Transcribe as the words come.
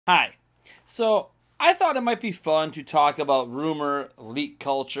Hi. So I thought it might be fun to talk about rumor, leak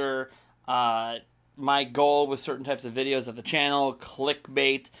culture, my goal with certain types of videos of the channel,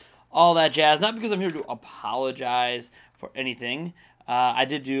 clickbait, all that jazz. Not because I'm here to apologize for anything. I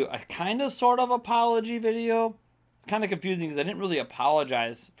did do a kind of sort of apology video. It's kind of confusing because I didn't really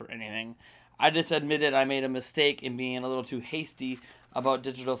apologize for anything. I just admitted I made a mistake in being a little too hasty about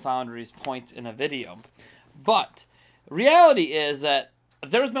Digital Foundry's points in a video. But reality is that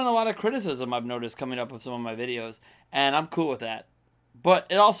there's been a lot of criticism I've noticed coming up with some of my videos, and I'm cool with that. But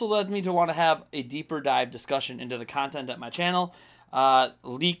it also led me to want to have a deeper dive discussion into the content at my channel,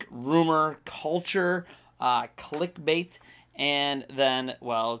 leak, rumor, culture, clickbait, and then,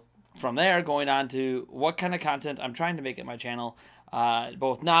 well, from there, going on to what kind of content I'm trying to make at my channel,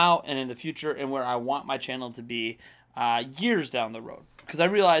 both now and in the future, and where I want my channel to be years down the road. Because I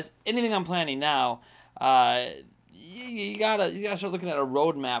realize anything I'm planning now, you gotta start looking at a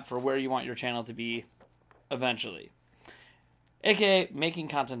roadmap for where you want your channel to be eventually. AKA making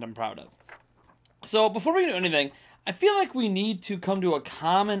content I'm proud of. So before we do anything, I feel like we need to come to a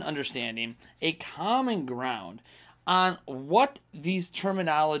common understanding, a common ground on what these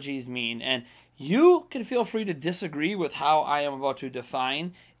terminologies mean. And you can feel free to disagree with how I am about to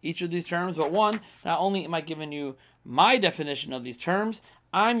define each of these terms. But one, not only am I giving you my definition of these terms,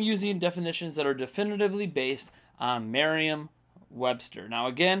 I'm using definitions that are definitively based on Merriam-Webster. Now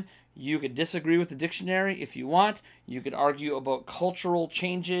again, you could disagree with the dictionary if you want. You could argue about cultural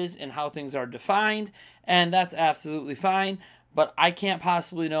changes and how things are defined, and that's absolutely fine. But I can't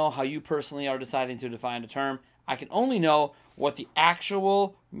possibly know how you personally are deciding to define a term. I can only know what the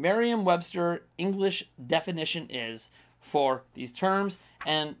actual Merriam-Webster English definition is for these terms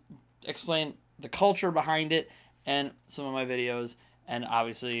and explain the culture behind it and some of my videos. And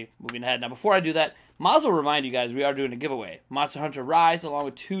obviously, moving ahead. Now, before I do that, might as well remind you guys we are doing a giveaway. Monster Hunter Rise, along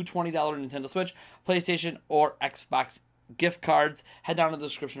with two $20 Nintendo Switch, PlayStation, or Xbox gift cards. Head down to the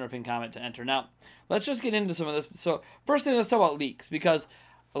description or pin comment to enter. Now, let's just get into some of this. So, first thing, let's talk about leaks, because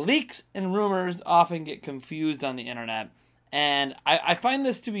leaks and rumors often get confused on the internet. And I find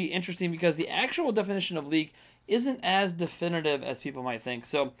this to be interesting because the actual definition of leak isn't as definitive as people might think.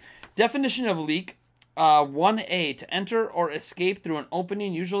 So, definition of leak. 1A, to enter or escape through an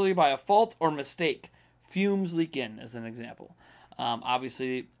opening, usually by a fault or mistake. Fumes leak in, as an example.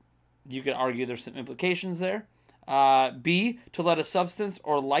 Obviously, you could argue there's some implications there. B, to let a substance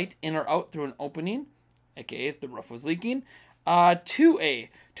or light in or out through an opening, aka if the roof was leaking. 2A,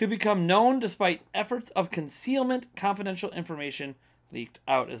 to become known despite efforts of concealment, confidential information leaked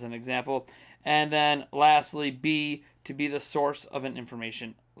out, as an example. And then lastly, B, to be the source of an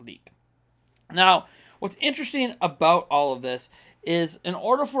information leak. Now, what's interesting about all of this is in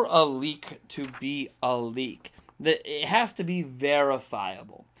order for a leak to be a leak, that it has to be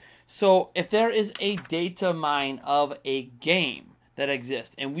verifiable. So if there is a data mine of a game that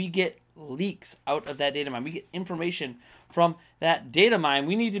exists and we get leaks out of that data mine, we get information from that data mine,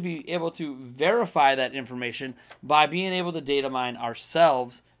 we need to be able to verify that information by being able to data mine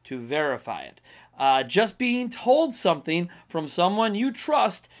ourselves to verify it. Just being told something from someone you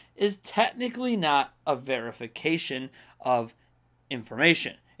trust is technically not a verification of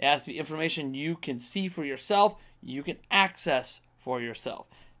information. It has to be information you can see for yourself, you can access for yourself.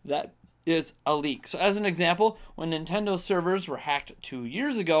 That is a leak. So as an example, when Nintendo servers were hacked 2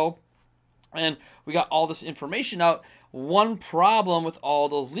 years ago, and we got all this information out, one problem with all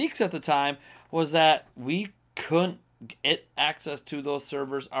those leaks at the time was that we couldn't get access to those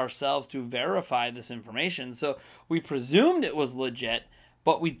servers ourselves to verify this information. So we presumed it was legit,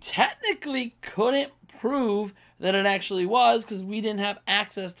 but we technically couldn't prove that it actually was because we didn't have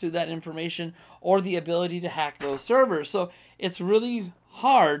access to that information or the ability to hack those servers. So it's really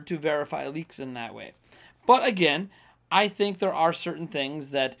hard to verify leaks in that way. But again, I think there are certain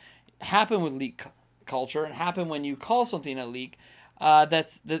things that happen with leak culture and happen when you call something a leak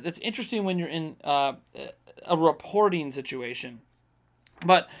that's interesting when you're in a reporting situation.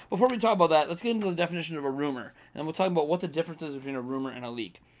 But before we talk about that, let's get into the definition of a rumor. And we'll talk about what the difference is between a rumor and a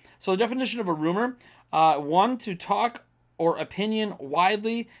leak. So the definition of a rumor, one, to talk or opinion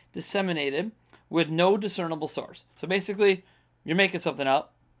widely disseminated with no discernible source. So basically, you're making something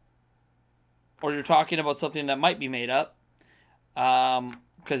up, or you're talking about something that might be made up,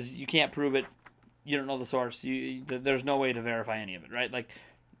 because you can't prove it. You don't know the source. There's no way to verify any of it, right? Like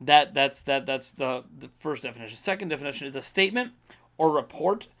that's the first definition. Second definition is a statement or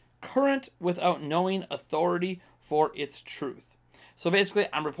report current without knowing authority for its truth. So basically,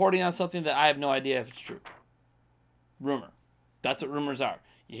 I'm reporting on something that I have no idea if it's true. Rumor. That's what rumors are.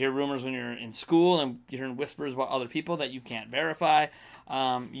 You hear rumors when you're in school and you're hearing whispers about other people that you can't verify.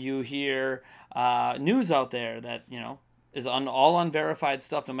 You hear news out there that, you know, is all unverified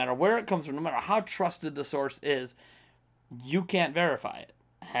stuff, no matter where it comes from, no matter how trusted the source is, you can't verify it.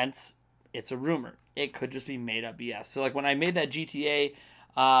 Hence, it's a rumor. It could just be made up BS. So like when I made that GTA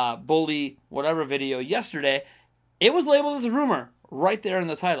bully whatever video yesterday, it was labeled as a rumor right there in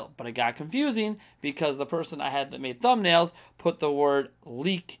the title. But it got confusing because the person I had that made thumbnails put the word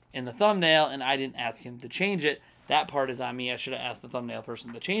leak in the thumbnail, and I didn't ask him to change it. That part is on me. I should have asked the thumbnail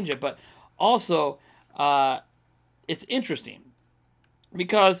person to change it. But also, it's interesting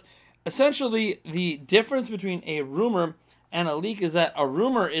because essentially the difference between a rumor and a leak is that a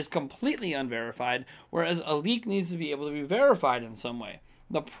rumor is completely unverified, whereas a leak needs to be able to be verified in some way.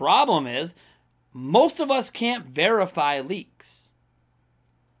 The problem is most of us can't verify leaks.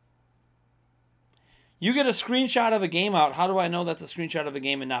 You get a screenshot of a game out. How do I know that's a screenshot of a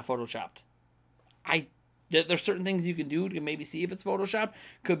game and not photoshopped? There's certain things you can do to maybe see if it's photoshopped.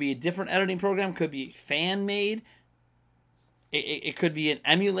 Could be a different editing program. Could be fan-made. It could be an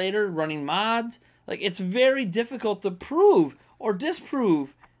emulator running mods. Like, it's very difficult to prove or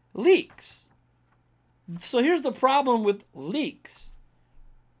disprove leaks. So here's the problem with leaks.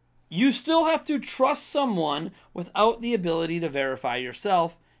 You still have to trust someone without the ability to verify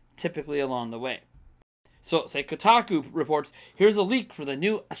yourself, typically along the way. So, say Kotaku reports, here's a leak for the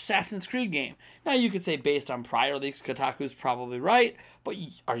new Assassin's Creed game. Now, you could say based on prior leaks, Kotaku's probably right, but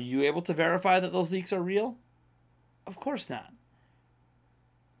are you able to verify that those leaks are real? Of course not.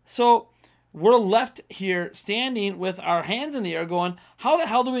 So, we're left here standing with our hands in the air going, how the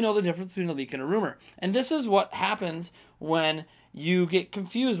hell do we know the difference between a leak and a rumor? And this is what happens when you get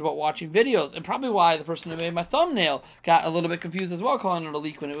confused about watching videos, and probably why the person who made my thumbnail got a little bit confused as well, calling it a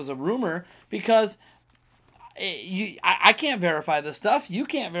leak when it was a rumor, because I can't verify this stuff. You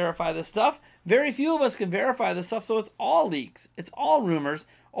can't verify this stuff. Very few of us can verify this stuff, so it's all leaks. It's all rumors,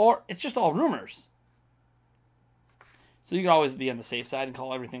 or it's just all rumors. So you can always be on the safe side and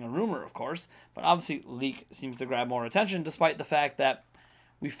call everything a rumor, of course. But obviously, leak seems to grab more attention, despite the fact that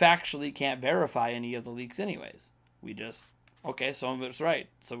we factually can't verify any of the leaks anyways. We just, okay, some of it's right,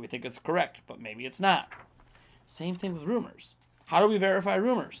 so we think it's correct, but maybe it's not. Same thing with rumors. How do we verify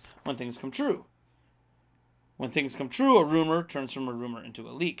rumors? When things come true. When things come true, a rumor turns from a rumor into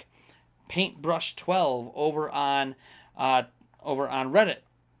a leak. Paintbrush12 over on Reddit.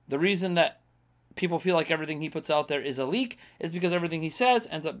 The reason that people feel like everything he puts out there is a leak is because everything he says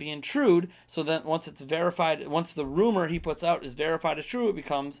ends up being true. So then once it's verified, once the rumor he puts out is verified as true, it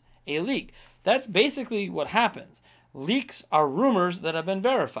becomes a leak. That's basically what happens. Leaks are rumors that have been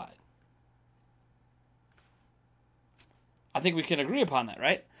verified. I think we can agree upon that,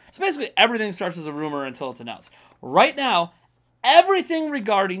 right? So basically everything starts as a rumor until it's announced. Right now, everything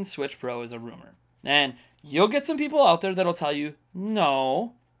regarding Switch Pro is a rumor. And you'll get some people out there that'll tell you,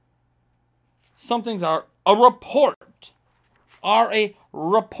 no, some things are a report. Are a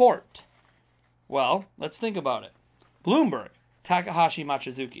report. Well, let's think about it. Bloomberg, Takahashi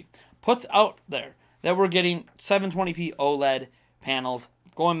Machizuki, puts out there that we're getting 720p OLED panels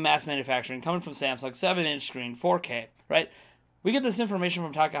going mass manufacturing, coming from Samsung, 7-inch screen, 4K, right? We get this information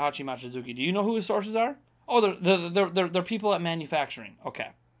from Takahashi Machizuki. Do you know who his sources are? Oh, they're people at manufacturing. Okay.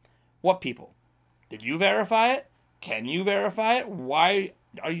 What people? Did you verify it? Can you verify it? Why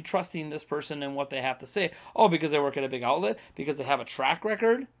are you trusting this person and what they have to say? Oh, because they work at a big outlet? Because they have a track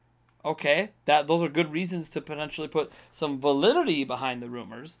record? Okay. Those are good reasons to potentially put some validity behind the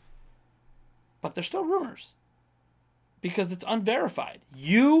rumors. But they're still rumors. Because it's unverified.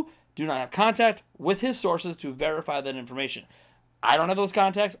 You do not have contact with his sources to verify that information. I don't have those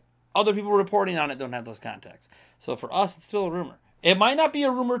contacts. Other people reporting on it don't have those contacts. So for us, it's still a rumor. It might not be a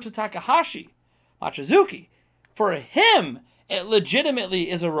rumor to Takahashi Machizuki. For him, it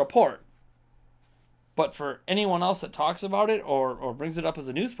legitimately is a report. But for anyone else that talks about it or brings it up as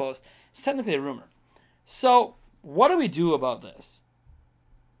a news post, it's technically a rumor. So what do we do about this?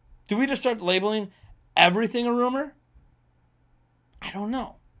 Do we just start labeling everything a rumor? I don't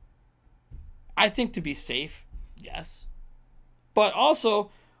know. I think to be safe, yes. But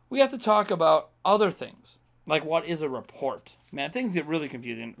also, we have to talk about other things. Like, what is a report? Man, things get really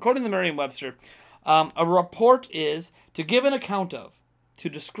confusing. According to Merriam-Webster, a report is to give an account of, to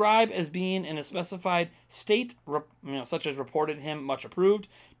describe as being in a specified state, such as reported him, much approved,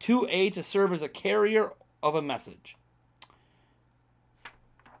 to serve as a carrier of a message.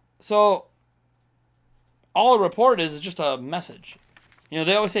 So, all a report is just a message. You know,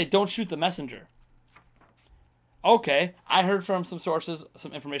 they always say, don't shoot the messenger. Okay, I heard from some sources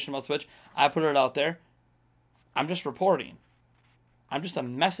some information about Switch. I put it out there. I'm just reporting. I'm just a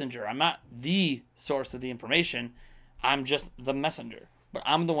messenger. I'm not the source of the information. I'm just the messenger. But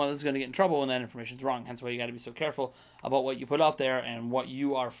I'm the one that's going to get in trouble when that information's wrong. Hence why you got to be so careful about what you put out there and what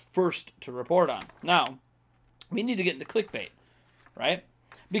you are first to report on. Now, we need to get into clickbait, right?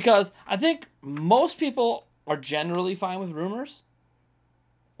 Because I think most people are generally fine with rumors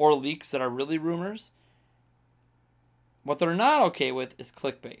or leaks that are really rumors. What they're not okay with is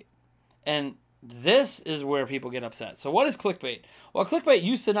clickbait. And this is where people get upset. So what is clickbait? Well, clickbait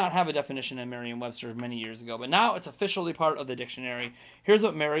used to not have a definition in Merriam-Webster many years ago, but now it's officially part of the dictionary. Here's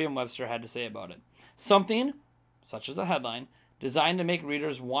what Merriam-Webster had to say about it. Something, such as a headline, designed to make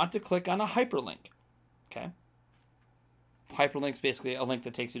readers want to click on a hyperlink. Okay? Hyperlink's basically a link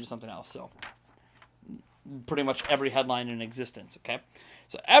that takes you to something else. So pretty much every headline in existence, okay?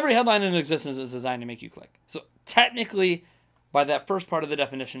 So every headline in existence is designed to make you click. So technically, by that first part of the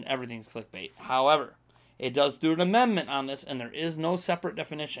definition, everything's clickbait. However, it does do an amendment on this, and there is no separate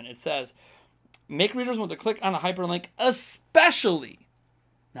definition. It says, make readers want to click on a hyperlink, especially,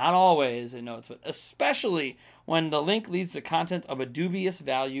 not always, it notes, but especially when the link leads to content of a dubious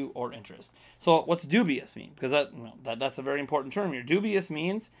value or interest. So what's dubious mean? Because that's a very important term here. Dubious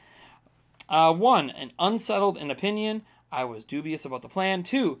means, 1, an unsettled in opinion. I was dubious about the plan.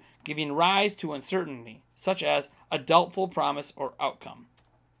 2, giving rise to uncertainty, such as a doubtful promise or outcome.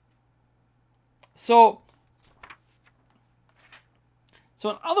 So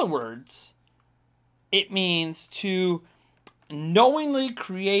in other words, it means to knowingly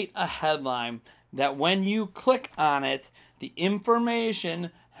create a headline that when you click on it, the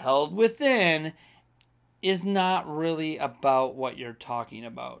information held within is not really about what you're talking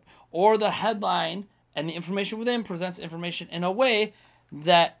about. Or the headline and the information within presents information in a way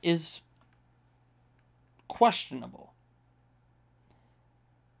that is questionable.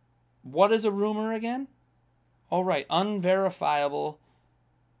 What is a rumor again? Oh, right, unverifiable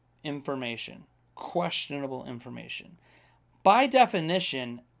information, questionable information. By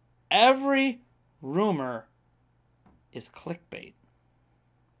definition, every rumor is clickbait.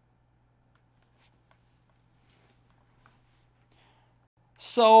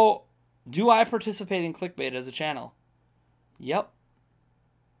 So, do I participate in clickbait as a channel? Yep.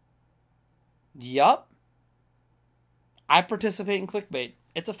 I participate in clickbait.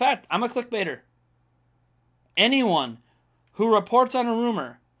 It's a fact. I'm a clickbaiter. Anyone who reports on a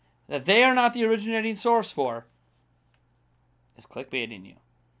rumor that they are not the originating source for is clickbaiting you.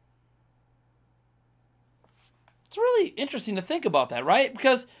 It's really interesting to think about that, right?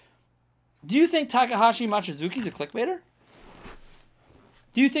 Because do you think Takahashi Machizuki's a clickbaiter?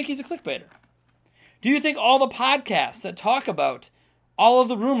 Do you think he's a clickbaiter? Do you think all the podcasts that talk about all of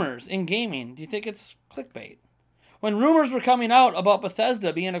the rumors in gaming, do you think it's clickbait? When rumors were coming out about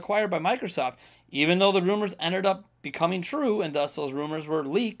Bethesda being acquired by Microsoft, even though the rumors ended up becoming true, and thus those rumors were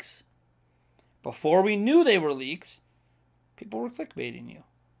leaks, before we knew they were leaks, people were clickbaiting you.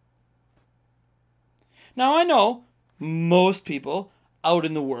 Now, I know most people out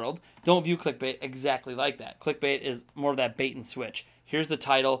in the world don't view clickbait exactly like that. Clickbait is more of that bait and switch. Here's the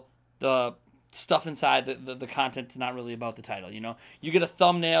title, the stuff inside, the content is not really about the title, you know. You get a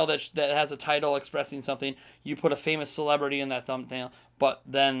thumbnail that has a title expressing something, you put a famous celebrity in that thumbnail, but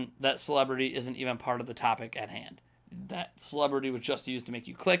then that celebrity isn't even part of the topic at hand. That celebrity was just used to make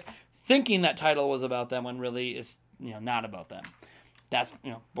you click, thinking that title was about them when really it's, you know, not about them. That's,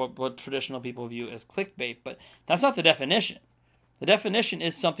 you know, what traditional people view as clickbait, but that's not the definition. The definition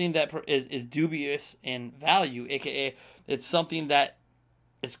is something that is dubious in value, aka it's something that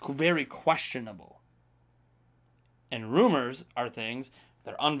is very questionable. And rumors are things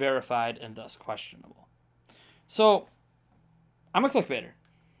that are unverified and thus questionable. So, I'm a clickbaiter.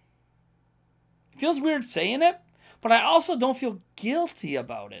 It feels weird saying it, but I also don't feel guilty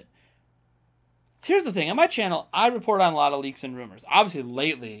about it. Here's the thing. On my channel, I report on a lot of leaks and rumors. Obviously,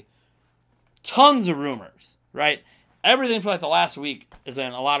 lately, tons of rumors, right? Everything for like the last week has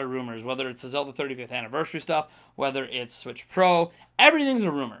been a lot of rumors, whether it's the Zelda 35th anniversary stuff, whether it's Switch Pro, everything's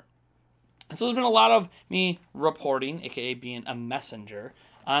a rumor. And so there's been a lot of me reporting, aka being a messenger,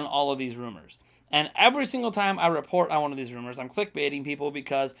 on all of these rumors. And every single time I report on one of these rumors, I'm clickbaiting people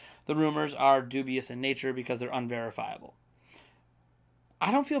because the rumors are dubious in nature, because they're unverifiable.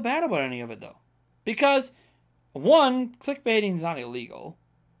 I don't feel bad about any of it, though. Because, one, clickbaiting is not illegal,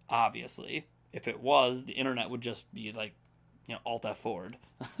 obviously. If it was, the internet would just be like, you know, Alt F4'd.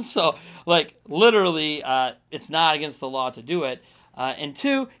 So, like, literally, it's not against the law to do it. And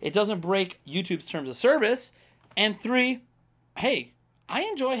 2, it doesn't break YouTube's terms of service. And 3, hey, I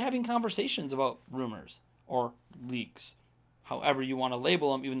enjoy having conversations about rumors or leaks, however you want to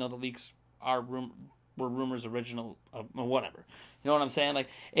label them, even though the leaks were rumors original, whatever. You know what I'm saying? Like,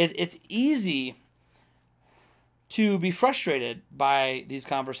 it's easy to be frustrated by these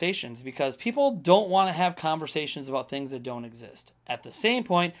conversations because people don't want to have conversations about things that don't exist. At the same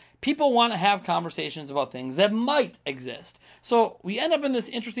point, people want to have conversations about things that might exist. So we end up in this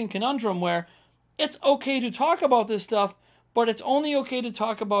interesting conundrum where it's okay to talk about this stuff, but it's only okay to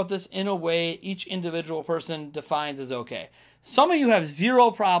talk about this in a way each individual person defines as okay. Some of you have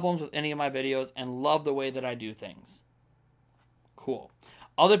zero problems with any of my videos and love the way that I do things. Cool.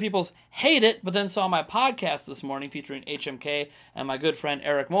 Other people hate it, but then saw my podcast this morning featuring HMK and my good friend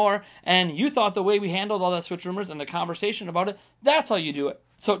Eric Moore, and you thought the way we handled all that Switch rumors and the conversation about it, that's how you do it.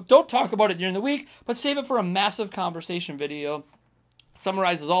 So don't talk about it during the week, but save it for a massive conversation video,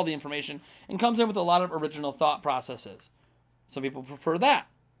 summarizes all the information, and comes in with a lot of original thought processes. Some people prefer that.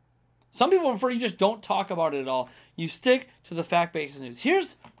 Some people prefer you just don't talk about it at all. You stick to the fact-based news.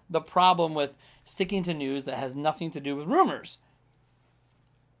 Here's the problem with sticking to news that has nothing to do with rumors.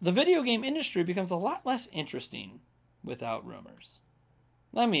 The video game industry becomes a lot less interesting without rumors.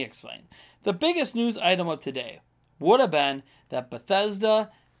 Let me explain. The biggest news item of today would have been that Bethesda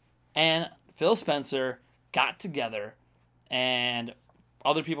and Phil Spencer got together, and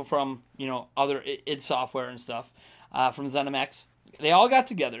other people from, other id Software and stuff, from ZeniMax, they all got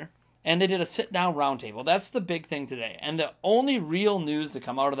together and they did a sit-down roundtable. That's the big thing today. And the only real news to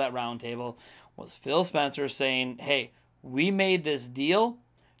come out of that roundtable was Phil Spencer saying, hey, we made this deal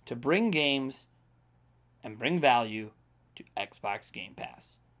to bring games and bring value to Xbox Game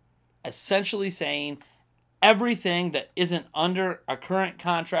Pass. Essentially saying everything that isn't under a current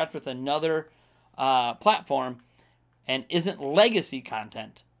contract with another platform and isn't legacy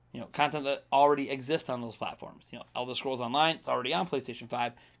content, content that already exists on those platforms. Elder Scrolls Online, it's already on PlayStation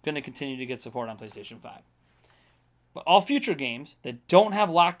 5, going to continue to get support on PlayStation 5. But all future games that don't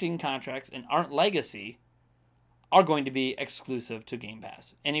have locked-in contracts and aren't legacy are going to be exclusive to Game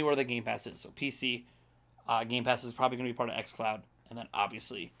Pass, anywhere that Game Pass is. So PC, Game Pass is probably going to be part of xCloud, and then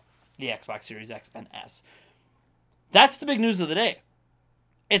obviously the Xbox Series X and S. That's the big news of the day.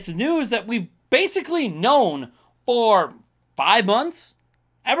 It's news that we've basically known for 5 months,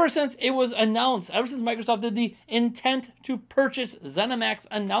 ever since it was announced, ever since Microsoft did the intent to purchase ZeniMax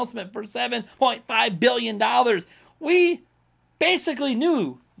announcement for $7.5 billion. We basically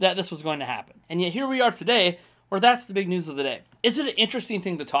knew that this was going to happen. And yet here we are today, where that's the big news of the day. Is it an interesting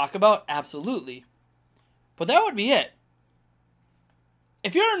thing to talk about? Absolutely. But that would be it.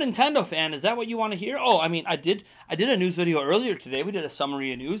 If you're a Nintendo fan, is that what you want to hear? Oh, I mean, I did a news video earlier today. We did a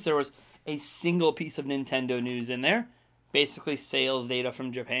summary of news. There was a single piece of Nintendo news in there. Basically, sales data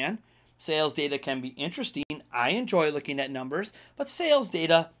from Japan. Sales data can be interesting. I enjoy looking at numbers, but sales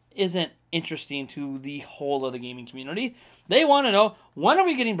data isn't interesting to the whole of the gaming community. They want to know, when are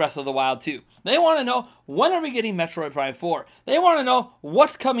we getting Breath of the Wild 2? They want to know, when are we getting Metroid Prime 4? They want to know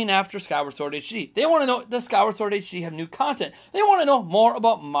what's coming after Skyward Sword HD. They want to know, does Skyward Sword HD have new content? They want to know more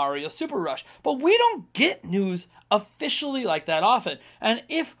about Mario Super Rush. But we don't get news officially like that often. And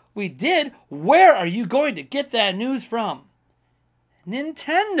if we did, where are you going to get that news from?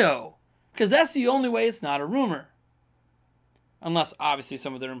 Nintendo. Because that's the only way it's not a rumor. Unless, obviously,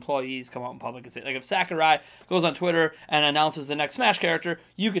 some of their employees come out in public and say, like, if Sakurai goes on Twitter and announces the next Smash character,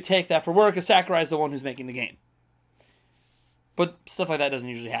 you could take that for work, because Sakurai's the one who's making the game. But stuff like that doesn't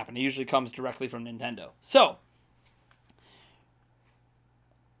usually happen. It usually comes directly from Nintendo. So,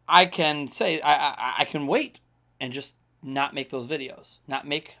 I can say, I can wait and just not make those videos. Not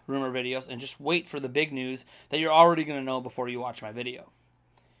make rumor videos, and just wait for the big news that you're already going to know before you watch my video.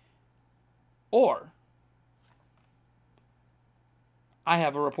 Or I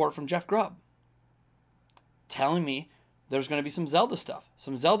have a report from Jeff Grubb telling me there's going to be some Zelda stuff,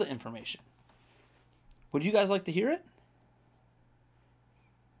 some Zelda information. Would you guys like to hear it?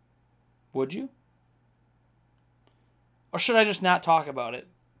 Would you? Or should I just not talk about it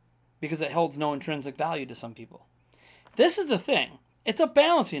because it holds no intrinsic value to some people? This is the thing. It's a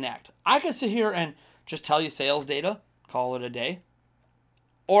balancing act. I could sit here and just tell you sales data, call it a day.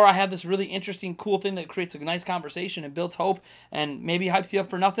 Or I have this really interesting, cool thing that creates a nice conversation and builds hope and maybe hypes you up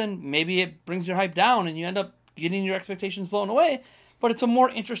for nothing. Maybe it brings your hype down and you end up getting your expectations blown away. But it's a more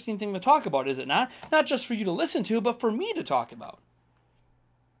interesting thing to talk about, is it not? Not just for you to listen to, but for me to talk about.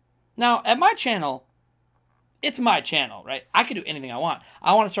 Now, at my channel, it's my channel, right? I can do anything I want.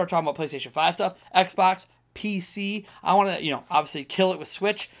 I want to start talking about PlayStation 5 stuff, Xbox, PC. I want to, obviously kill it with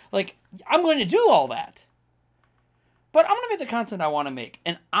Switch. Like, I'm going to do all that. But I'm going to make the content I want to make.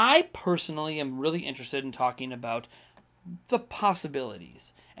 And I personally am really interested in talking about the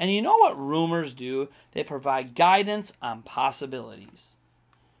possibilities. And you know what rumors do? They provide guidance on possibilities.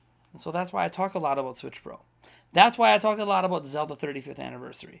 And so that's why I talk a lot about Switch Pro. That's why I talk a lot about Zelda 35th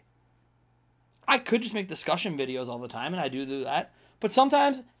Anniversary. I could just make discussion videos all the time, and I do that. But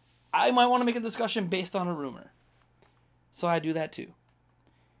sometimes I might want to make a discussion based on a rumor. So I do that too.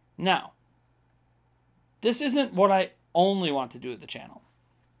 Now, this isn't what I only want to do with the channel.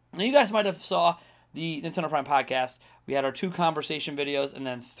 Now, you guys might have saw the Nintendo Prime podcast. We had our 2 conversation videos and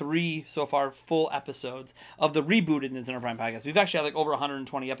then 3 so far full episodes of the rebooted Nintendo Prime podcast. We've actually had like over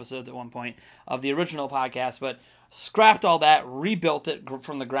 120 episodes at one point of the original podcast, but scrapped all that, rebuilt it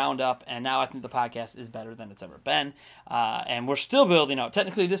from the ground up, and now I think the podcast is better than it's ever been. And we're still building out.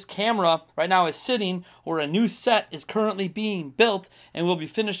 Technically, this camera right now is sitting where a new set is currently being built and will be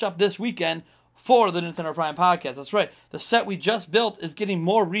finished up this weekend for the Nintendo Prime podcast. That's right. The set we just built is getting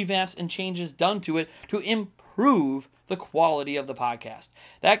more revamps and changes done to it to improve the quality of the podcast.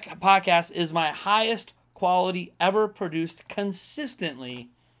 That podcast is my highest quality ever produced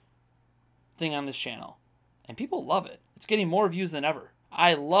consistently thing on this channel. And people love it. It's getting more views than ever.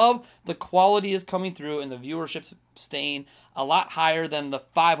 I love the quality is coming through and the viewership's staying a lot higher than the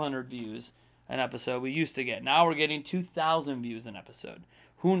 500 views an episode we used to get. Now we're getting 2,000 views an episode.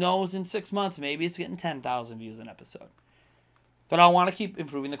 Who knows, in 6 months, maybe it's getting 10,000 views an episode. But I want to keep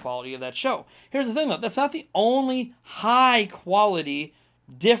improving the quality of that show. Here's the thing, though. That's not the only high quality,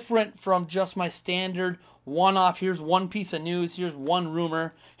 different from just my standard one-off, here's one piece of news, here's one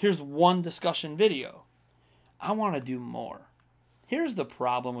rumor, here's one discussion video. I want to do more. Here's the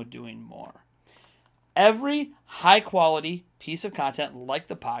problem with doing more. Every high-quality piece of content like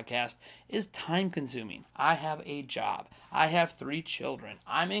the podcast is time-consuming. I have a job. I have 3 children.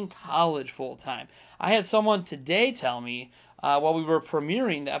 I'm in college full-time. I had someone today tell me while we were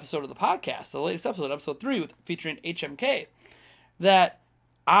premiering the episode of the podcast, the latest episode, episode 3, featuring HMK, that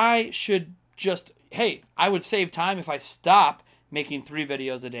I should just, hey, I would save time if I stop making 3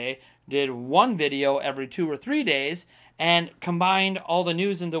 videos a day, did 1 video every 2 or 3 days, and combined all the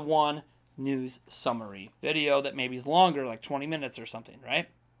news into one news summary video that maybe is longer, like 20 minutes or something, right?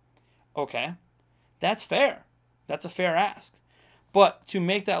 Okay, that's fair. That's a fair ask. But to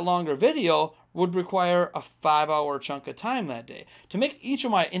make that longer video would require a 5-hour chunk of time that day. To make each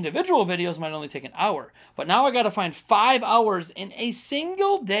of my individual videos might only take an hour. But now I got to find 5 hours in a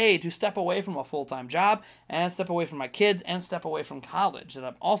single day to step away from a full-time job and step away from my kids and step away from college that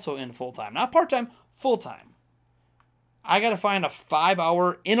I'm also in full-time. Not part-time, full-time. I got to find a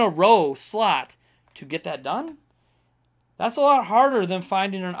 5-hour in a row slot to get that done. That's a lot harder than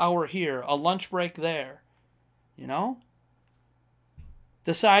finding an hour here, a lunch break there. You know?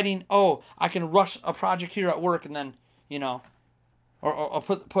 Deciding, oh, I can rush a project here at work and then, you know, or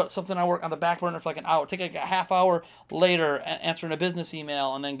put something I work on the back burner for like an hour. Take like a half hour later answering a business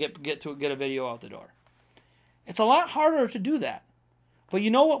email and then get a video out the door. It's a lot harder to do that. But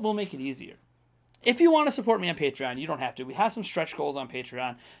you know what will make it easier? If you want to support me on Patreon, you don't have to. We have some stretch goals on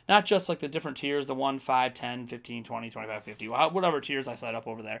Patreon. Not just like the different tiers, the 1, 5, 10, 15, 20, 25, 50, whatever tiers I set up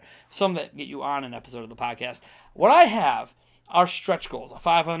over there. Some that get you on an episode of the podcast. What I have are stretch goals, a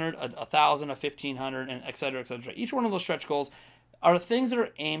 500, a 1,000, a 1,500, and et cetera, et cetera. Each one of those stretch goals are things that are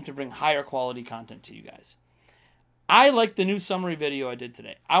aimed to bring higher quality content to you guys. I like the news summary video I did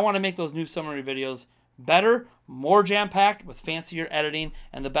today. I want to make those news summary videos better, more jam-packed with fancier editing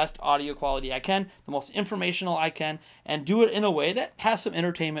and the best audio quality I can, the most informational I can, and do it in a way that has some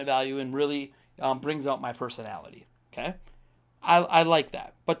entertainment value and really brings out my personality. Okay? I like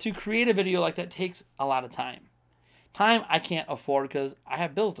that. But to create a video like that takes a lot of time. Time I can't afford because I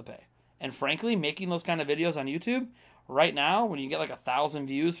have bills to pay. And frankly, making those kind of videos on YouTube right now, when you get like 1,000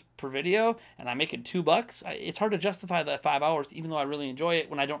 views per video and I'm making $2, it's hard to justify that 5 hours, even though I really enjoy it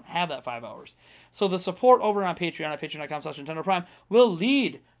when I don't have that 5 hours. So the support over on Patreon at patreon.com/Nintendo Prime will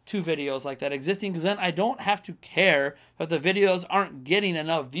lead to videos like that existing, because then I don't have to care that the videos aren't getting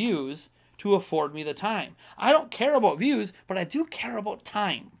enough views to afford me the time. I don't care about views, but I do care about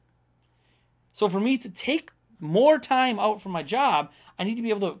time. So for me to take more time out from my job, I need to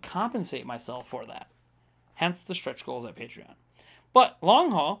be able to compensate myself for that. Hence the stretch goals at Patreon. But long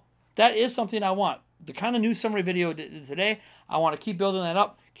haul, that is something I want. The kind of news summary video I did today, I want to keep building that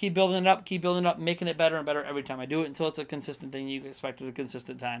up, keep building it up, keep building it up, making it better and better every time I do it until it's a consistent thing you can expect at a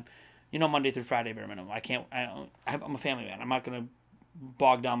consistent time. You know, Monday through Friday, bare minimum. I'm a family man. I'm not going to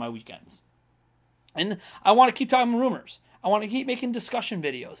bog down my weekends. And I want to keep talking rumors. I want to keep making discussion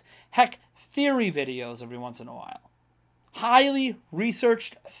videos. Heck, theory videos every once in a while. Highly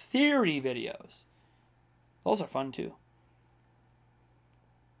researched theory videos. Those are fun too.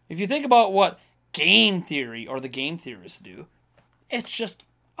 If you think about what game theory or the game theorists do, it's just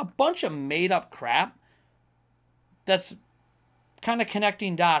a bunch of made up crap that's kind of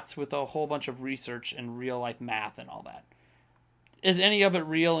connecting dots with a whole bunch of research and real life math and all that. Is any of it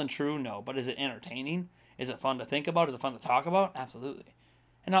real and true? No. But is it entertaining? Is it fun to think about? Is it fun to talk about? Absolutely.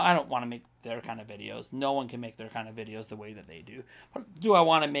 And no, I don't want to make their kind of videos. No one can make their kind of videos the way that they do. But do I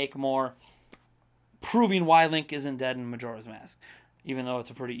want to make more proving why Link isn't dead in Majora's Mask? Even though it's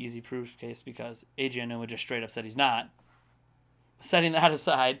a pretty easy proof case because AJ Anuma just straight up said he's not. Setting that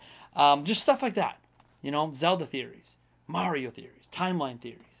aside, just stuff like that. You know, Zelda theories, Mario theories, timeline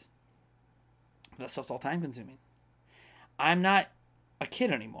theories. That stuff's all time consuming. I'm not a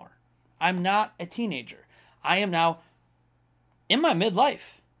kid anymore. I'm not a teenager. I am now in my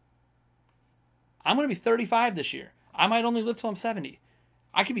midlife. I'm going to be 35 this year. I might only live till I'm 70.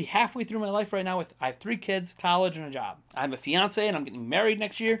 I could be halfway through my life right now I have 3 kids, college, and a job. I have a fiance, and I'm getting married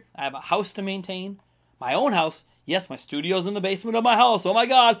next year. I have a house to maintain. My own house. Yes, my studio's in the basement of my house. Oh my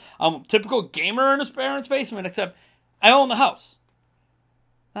God. I'm a typical gamer in his parents' basement, except I own the house.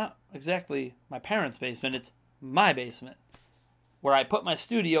 Not exactly my parents' basement. It's my basement, where I put my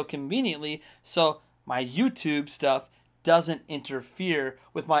studio conveniently so my YouTube stuff doesn't interfere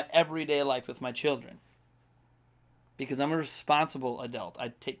with my everyday life with my children. Because I'm a responsible adult.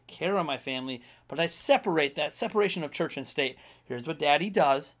 I take care of my family, but I separate that separation of church and state. Here's what daddy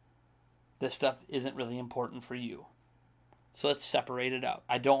does. This stuff isn't really important for you. So let's separate it out.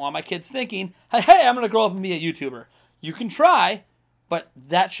 I don't want my kids thinking, hey, I'm going to grow up and be a YouTuber. You can try, but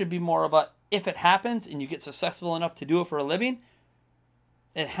that should be more of a, if it happens and you get successful enough to do it for a living,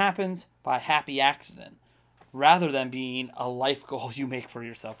 it happens by happy accident rather than being a life goal you make for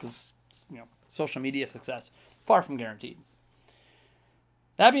yourself. Because, you know, social media success, far from guaranteed.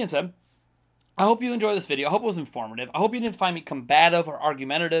 That being said, I hope you enjoyed this video. I hope it was informative. I hope you didn't find me combative or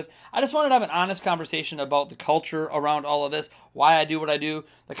argumentative. I just wanted to have an honest conversation about the culture around all of this, why I do what I do,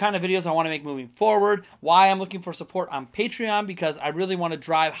 the kind of videos I want to make moving forward, why I'm looking for support on Patreon, because I really want to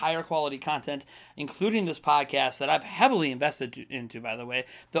drive higher quality content, including this podcast that I've heavily invested into, by the way.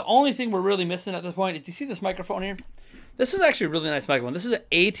 The only thing we're really missing at this point is, you see this microphone here? This is actually a really nice microphone. This is an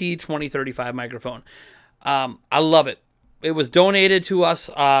AT2035 microphone. I love it. It was donated to us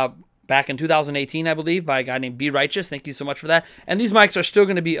back in 2018, I believe, by a guy named Be Righteous. Thank you so much for that. And these mics are still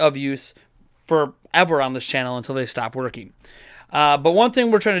going to be of use forever on this channel until they stop working. But one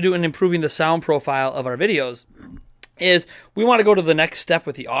thing we're trying to do in improving the sound profile of our videos is we want to go to the next step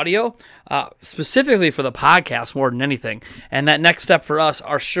with the audio, specifically for the podcast more than anything. And that next step for us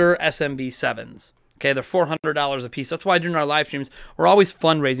are Shure SMB7s. Okay, they're $400 a piece. That's why during our live streams, we're always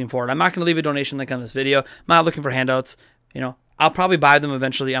fundraising for it. I'm not going to leave a donation link on this video. I'm not looking for handouts. You know, I'll probably buy them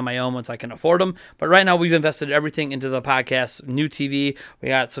eventually on my own once I can afford them. But right now, we've invested everything into the podcast. New TV. We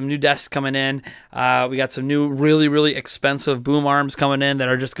got some new desks coming in. We got some new really, really expensive boom arms coming in that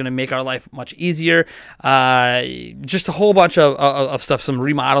are just going to make our life much easier. Just a whole bunch of stuff. Some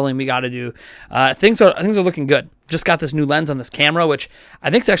remodeling we got to do. Things are looking good. Just got this new lens on this camera, which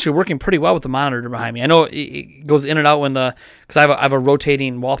I think is actually working pretty well with the monitor behind me. I know it goes in and out when because I have a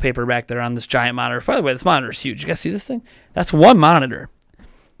rotating wallpaper back there on this giant monitor. By the way, this monitor is huge. You guys see this thing? That's one monitor.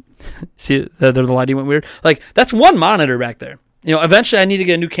 See, the lighting went weird. Like, that's one monitor back there. You know, eventually I need to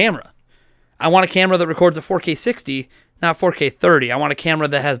get a new camera. I want a camera that records at 4K 60, not 4K 30. I want a camera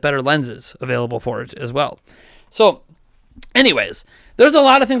that has better lenses available for it as well. So, anyways, there's a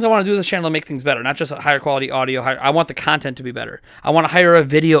lot of things I want to do with this channel to make things better, not just higher quality audio. I want the content to be better. I want to hire a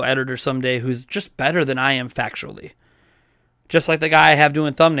video editor someday who's just better than I am factually. Just like the guy I have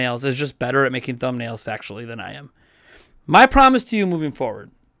doing thumbnails is just better at making thumbnails factually than I am. My promise to you moving forward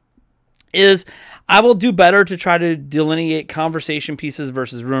is I will do better to try to delineate conversation pieces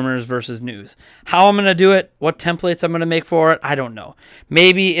versus rumors versus news. How I'm going to do it, what templates I'm going to make for it, I don't know.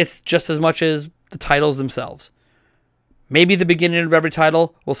 Maybe it's just as much as the titles themselves. Maybe the beginning of every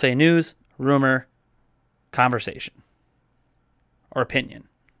title will say news, rumor, conversation, or opinion.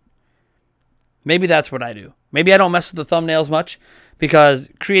 Maybe that's what I do. Maybe I don't mess with the thumbnails much because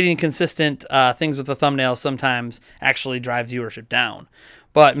creating consistent things with the thumbnails sometimes actually drives viewership down.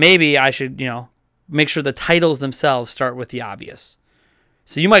 But maybe I should, you know, make sure the titles themselves start with the obvious.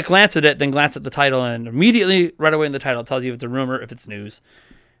 So you might glance at it, then glance at the title, and immediately right away in the title it tells you if it's a rumor, if it's news,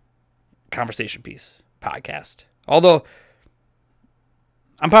 conversation piece, podcast. Although,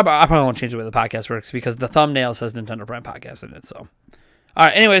 I probably won't change the way the podcast works because the thumbnail says Nintendo Prime Podcast in it. So, all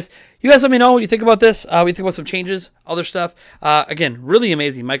right. Anyways, you guys let me know what you think about this. What you think about some changes, other stuff. Again, really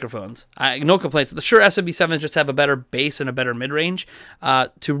amazing microphones. No complaints. The Shure SMB7s just have a better bass and a better mid-range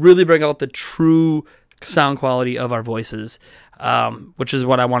to really bring out the true sound quality of our voices, which is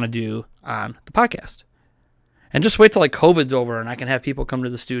what I want to do on the podcast. And just wait till like COVID's over and I can have people come to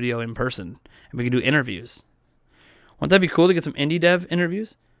the studio in person and we can do interviews. Wouldn't that be cool to get some indie dev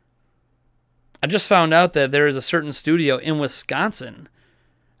interviews? I just found out that there is a certain studio in Wisconsin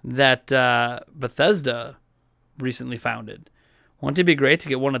that Bethesda recently founded. Wouldn't it be great to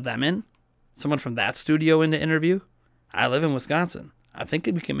get one of them in? Someone from that studio in to interview? I live in Wisconsin. I think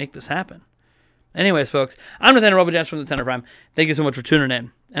we can make this happen. Anyways, folks, I'm Nathaniel RoboJams from the Tender Prime. Thank you so much for tuning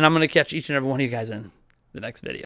in. And I'm going to catch each and every one of you guys in the next video.